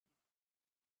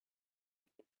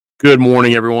Good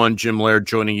morning, everyone. Jim Laird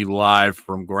joining you live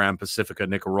from Grand Pacifica,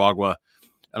 Nicaragua.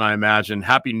 And I imagine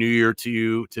Happy New Year to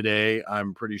you today.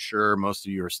 I'm pretty sure most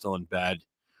of you are still in bed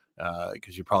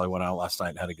because you probably went out last night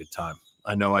and had a good time.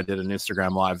 I know I did an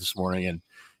Instagram live this morning, and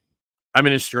I'm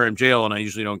in Instagram jail, and I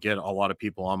usually don't get a lot of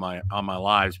people on my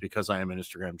lives because I am in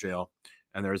Instagram jail,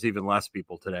 and there's even less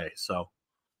people today. So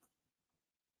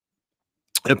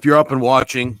if you're up and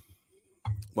watching,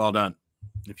 well done.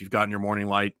 If you've gotten your morning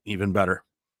light, even better.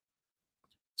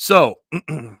 So,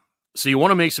 so you want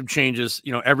to make some changes.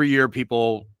 You know, every year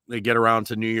people they get around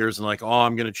to New Year's and like, oh,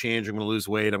 I'm going to change. I'm going to lose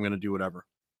weight. I'm going to do whatever.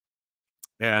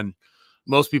 And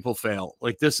most people fail.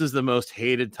 Like this is the most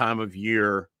hated time of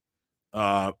year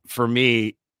for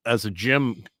me as a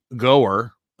gym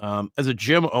goer, as a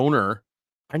gym owner.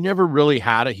 I never really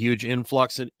had a huge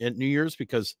influx at New Year's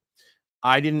because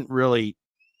I didn't really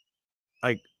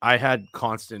like. I had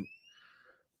constant.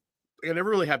 I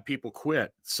never really had people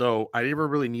quit, so I never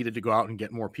really needed to go out and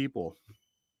get more people.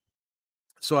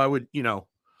 So I would,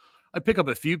 I'd pick up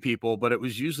a few people, but it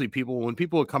was usually people when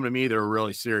people would come to me, they were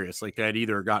really serious. Like they had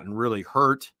either gotten really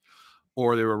hurt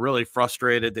or they were really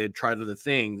frustrated. They had tried other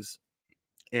things.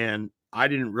 And I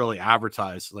didn't really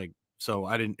advertise. So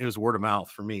I didn't, it was word of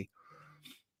mouth for me.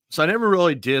 So I never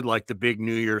really did like the big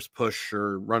New Year's push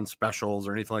or run specials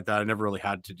or anything like that. I never really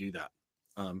had to do that.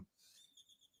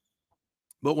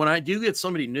 But when I do get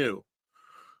somebody new,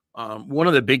 one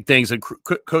of the big things, and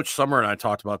Coach Summer and I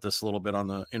talked about this a little bit on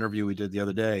the interview we did the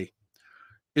other day,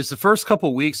 is the first couple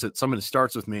of weeks that somebody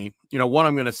starts with me, one,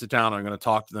 I'm going to sit down, I'm going to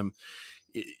talk to them.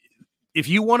 If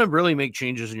you want to really make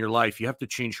changes in your life, you have to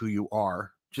change who you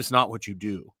are, just not what you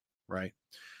do. Right.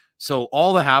 So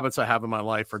all the habits I have in my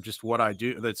life are just what I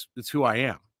do. It's who I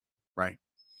am. Right.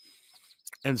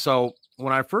 And so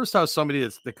when I first have somebody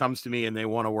that comes to me and they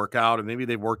want to work out and maybe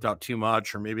they've worked out too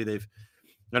much, or maybe they're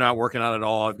not working out at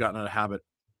all, I've gotten a habit,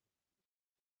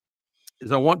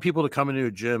 is I want people to come into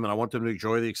a gym and I want them to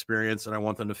enjoy the experience and I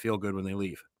want them to feel good when they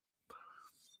leave.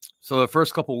 So the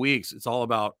first couple of weeks, it's all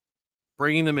about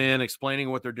bringing them in, explaining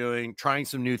what they're doing, trying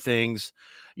some new things.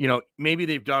 Maybe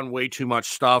they've done way too much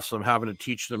stuff, so I'm having to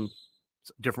teach them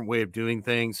a different way of doing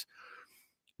things.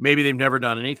 Maybe they've never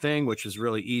done anything, which is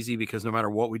really easy because no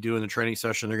matter what we do in the training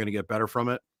session, they're going to get better from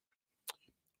it.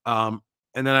 And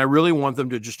then I really want them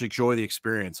to just enjoy the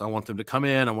experience. I want them to come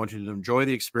in. I want you to enjoy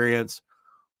the experience,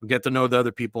 get to know the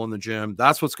other people in the gym.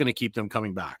 That's what's going to keep them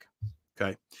coming back.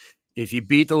 Okay. If you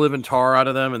beat the living tar out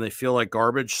of them and they feel like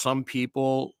garbage, some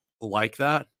people like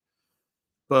that,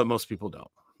 but most people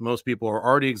don't. Most people are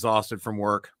already exhausted from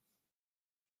work.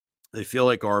 They feel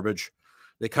like garbage.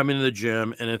 They come into the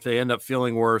gym, and if they end up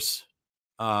feeling worse,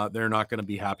 they're not going to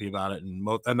be happy about it.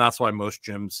 And that's why most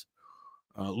gyms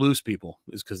lose people,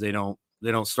 is because they don't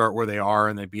start where they are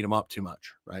and they beat them up too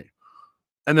much, right?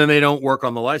 And then they don't work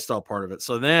on the lifestyle part of it.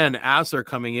 So then as they're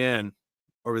coming in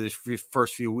over these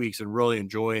first few weeks and really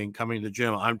enjoying coming to the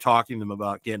gym, I'm talking to them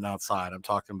about getting outside. I'm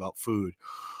talking about food.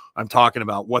 I'm talking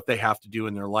about what they have to do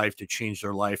in their life to change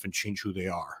their life and change who they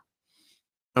are.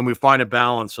 And we find a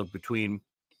balance of between,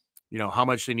 how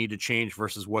much they need to change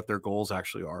versus what their goals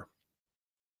actually are.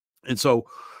 And so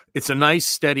it's a nice,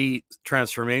 steady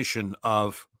transformation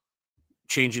of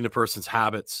changing the person's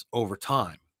habits over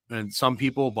time. And some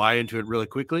people buy into it really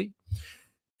quickly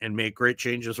and make great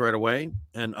changes right away.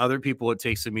 And other people, it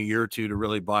takes them a year or two to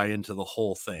really buy into the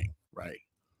whole thing. Right.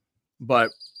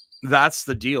 But that's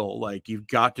the deal. Like, you've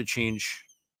got to change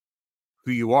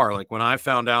who you are. Like, when I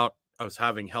found out I was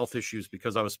having health issues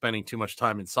because I was spending too much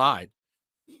time inside,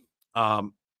 I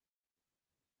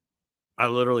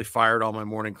literally fired all my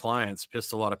morning clients,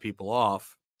 pissed a lot of people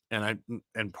off. And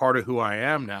part of who I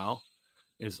am now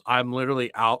is I'm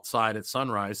literally outside at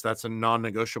sunrise. That's a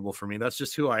non-negotiable for me. That's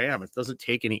just who I am. It doesn't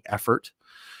take any effort.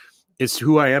 It's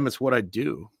who I am. It's what I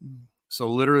do. So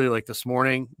literally, like this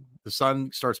morning, the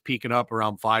sun starts peaking up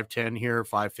around 5:10 here,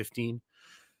 5:15.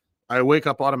 I wake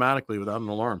up automatically without an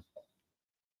alarm.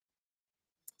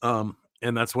 And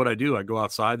that's what I do. I go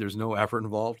outside. There's no effort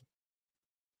involved.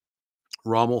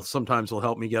 Rommel sometimes will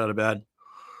help me get out of bed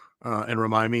and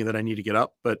remind me that I need to get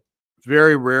up, but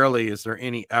very rarely is there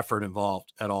any effort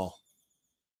involved at all.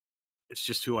 It's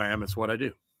just who I am. It's what I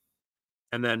do.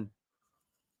 And then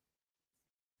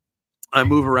I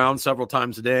move around several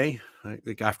times a day.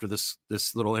 Like after this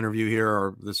little interview here,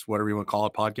 or this, whatever you want to call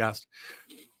it, podcast,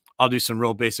 I'll do some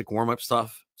real basic warm-up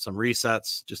stuff, some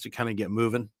resets just to kind of get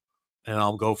moving. And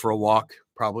I'll go for a walk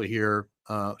probably here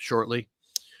shortly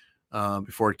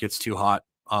before it gets too hot.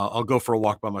 I'll go for a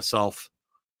walk by myself.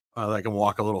 I can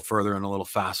walk a little further and a little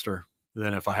faster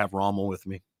than if I have Rommel with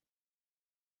me.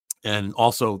 And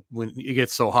also, when it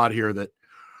gets so hot here that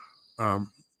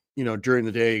during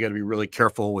the day, you got to be really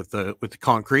careful with the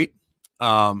concrete,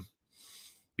 um,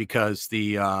 because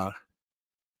the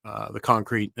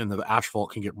concrete and the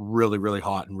asphalt can get really, really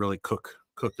hot and really cook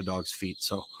the dog's feet.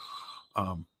 So,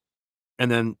 um, and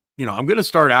then I'm going to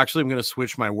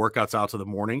switch my workouts out to the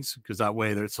mornings because that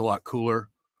way it's a lot cooler.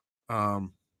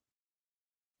 Um,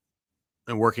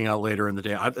 and working out later in the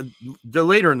day. The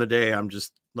later in the day, I'm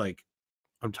just like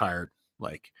I'm tired.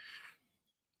 Like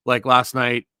like last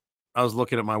night, I was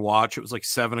looking at my watch. It was like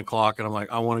 7 o'clock, and I'm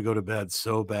like, I want to go to bed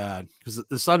so bad because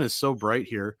the sun is so bright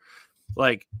here.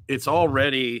 Like it's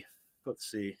already. Let's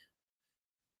see.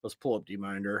 Let's pull up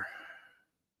Dminder.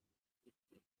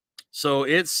 So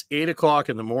it's 8 o'clock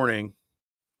in the morning,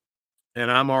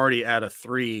 and I'm already at a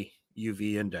 3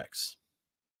 UV index,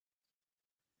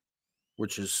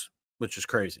 which is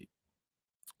crazy.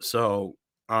 So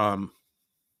that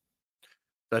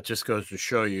just goes to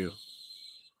show you.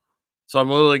 So I'm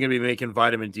literally going to be making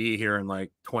vitamin D here in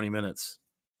like 20 minutes.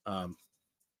 Um,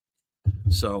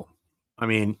 so, I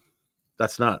mean,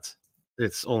 that's nuts.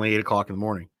 It's only 8 o'clock in the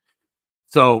morning.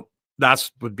 So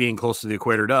that's what being close to the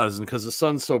equator does. And because the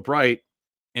sun's so bright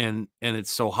and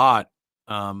it's so hot,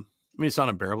 I mean, it's not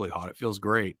unbearably hot. It feels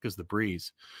great because the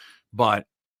breeze, but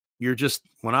you're just,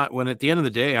 when at the end of the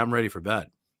day, I'm ready for bed.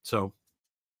 So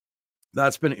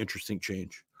that's been an interesting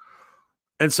change.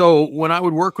 And so when I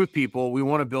would work with people, we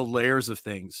want to build layers of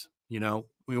things, we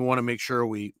want to make sure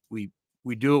we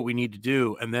do what we need to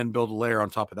do and then build a layer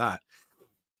on top of that.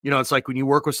 It's like when you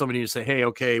work with somebody, you say, hey,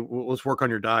 okay, let's work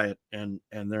on your diet. And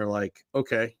they're like,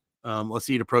 okay, let's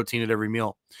eat a protein at every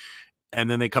meal. And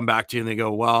then they come back to you and they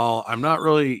go, well, I'm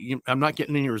not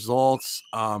getting any results.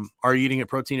 Are you eating a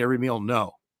protein every meal?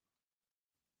 No.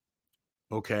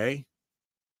 Okay.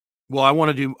 Well,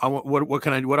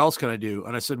 what else can I do?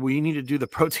 And I said, well, you need to do the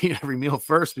protein every meal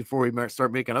first before we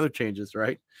start making other changes.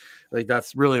 Right. Like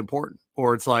that's really important.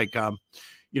 Or it's like, when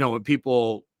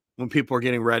people are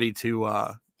getting ready to,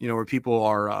 where people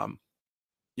are,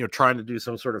 trying to do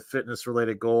some sort of fitness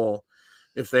related goal,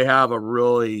 if they have a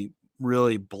really,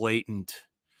 really blatant,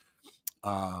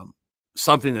 um,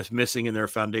 something that's missing in their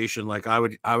foundation, like I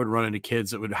would run into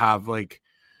kids that would have like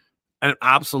an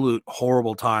absolute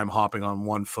horrible time hopping on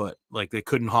one foot. Like they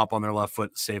couldn't hop on their left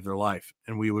foot to save their life.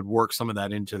 And we would work some of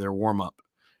that into their warm up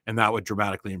and that would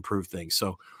dramatically improve things.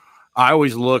 So I'd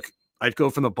go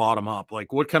from the bottom up.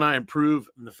 Like, what can I improve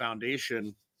in the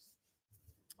foundation?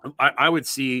 I would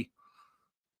see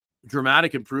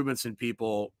dramatic improvements in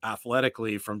people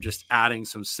athletically from just adding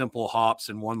some simple hops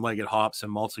and one-legged hops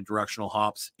and multi-directional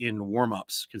hops in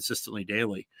warm-ups consistently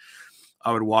daily.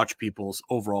 I would watch people's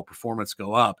overall performance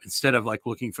go up instead of like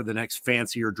looking for the next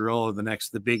fancier drill or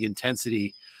the big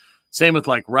intensity. Same with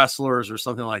like wrestlers or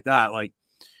something like that. Like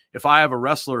if I have a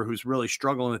wrestler who's really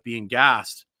struggling with being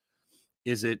gassed,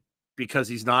 is it because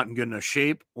he's not in good enough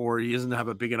shape or he doesn't have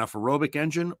a big enough aerobic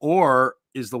engine, or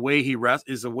is the way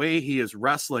he is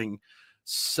wrestling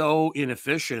so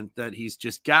inefficient that he's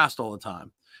just gassed all the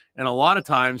time? And a lot of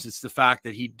times it's the fact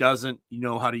that he doesn't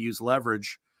know how to use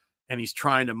leverage and he's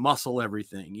trying to muscle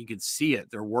everything. You can see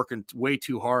it. They're working way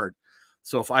too hard.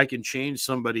 So if I can change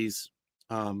somebody's,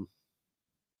 that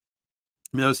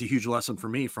was a huge lesson for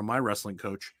me from my wrestling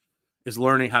coach, is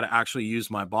learning how to actually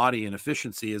use my body in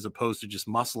efficiency as opposed to just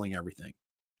muscling everything.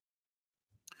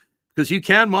 Because you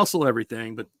can muscle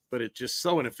everything, but it's just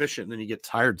so inefficient, and then you get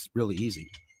tired really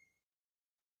easy.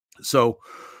 So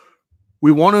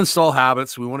we want to install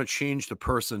habits. We want to change the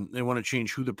person. They want to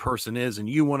change who the person is, and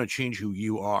you want to change who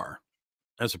you are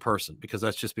as a person, because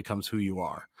that just becomes who you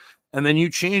are. And then you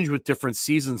change with different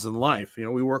seasons in life.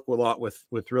 We work a lot with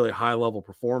really high level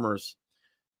performers,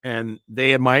 and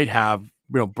they might have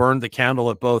burned the candle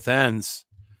at both ends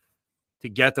to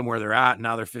get them where they're at.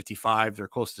 Now they're 55, they're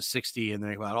close to 60, and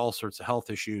they've got all sorts of health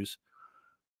issues.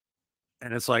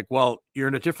 And it's like, well, you're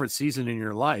in a different season in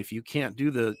your life. You can't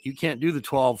do the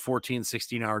 12, 14,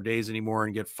 16-hour days anymore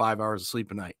and get 5 hours of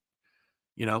sleep a night.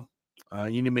 You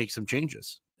need to make some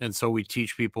changes. And so we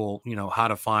teach people, how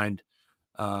to find,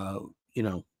 uh, you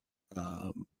know,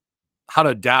 um, how to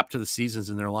adapt to the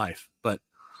seasons in their life. But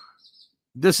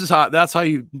that's how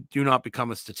you do not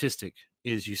become a statistic.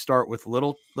 Is you start with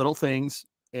little things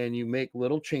and you make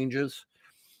little changes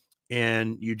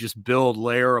and you just build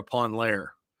layer upon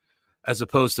layer, as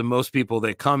opposed to most people.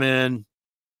 They come in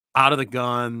out of the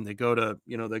gun, they go to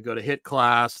HIIT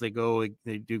class, they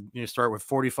do start with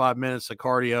 45 minutes of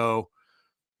cardio,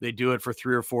 they do it for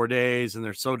 3 or 4 days, and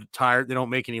they're so tired they don't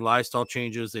make any lifestyle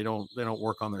changes, they don't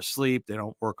work on their sleep, they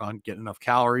don't work on getting enough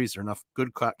calories or enough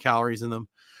good calories in them,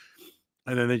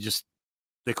 and then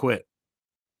they quit.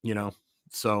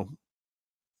 So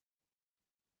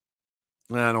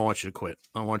I don't want you to quit.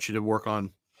 I want you to work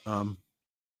on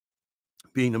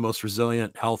being the most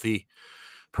resilient, healthy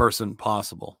person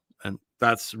possible. And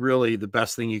that's really the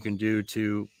best thing you can do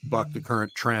to buck the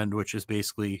current trend, which is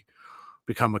basically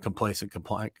become a complacent,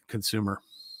 compliant consumer.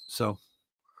 So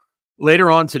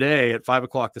later on today at 5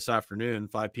 o'clock this afternoon,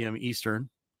 5 p.m. Eastern,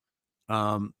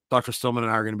 Dr. Stillman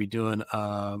and I are going to be doing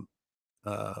a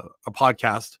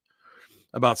podcast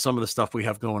about some of the stuff we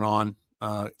have going on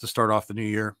to start off the new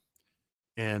year.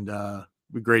 And it'd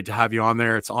be great to have you on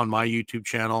there. It's on my YouTube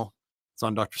channel. It's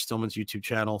on Dr. Stillman's YouTube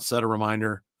channel. Set a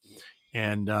reminder,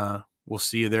 and we'll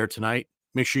see you there tonight.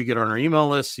 Make sure you get on our email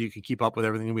list so you can keep up with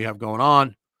everything we have going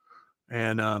on.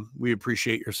 And we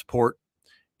appreciate your support.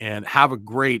 And have a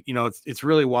great, it's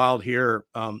really wild here.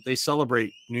 They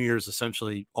celebrate New Year's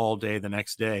essentially all day the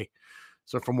next day.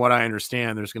 So from what I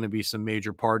understand, there's going to be some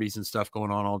major parties and stuff going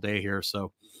on all day here.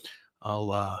 So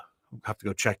I'll have to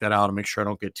go check that out and make sure I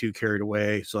don't get too carried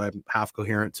away. So I'm half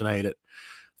coherent tonight at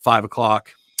 5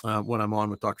 o'clock when I'm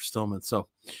on with Dr. Stillman. So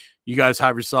you guys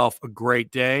have yourself a great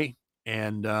day,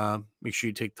 and make sure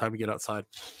you take time to get outside.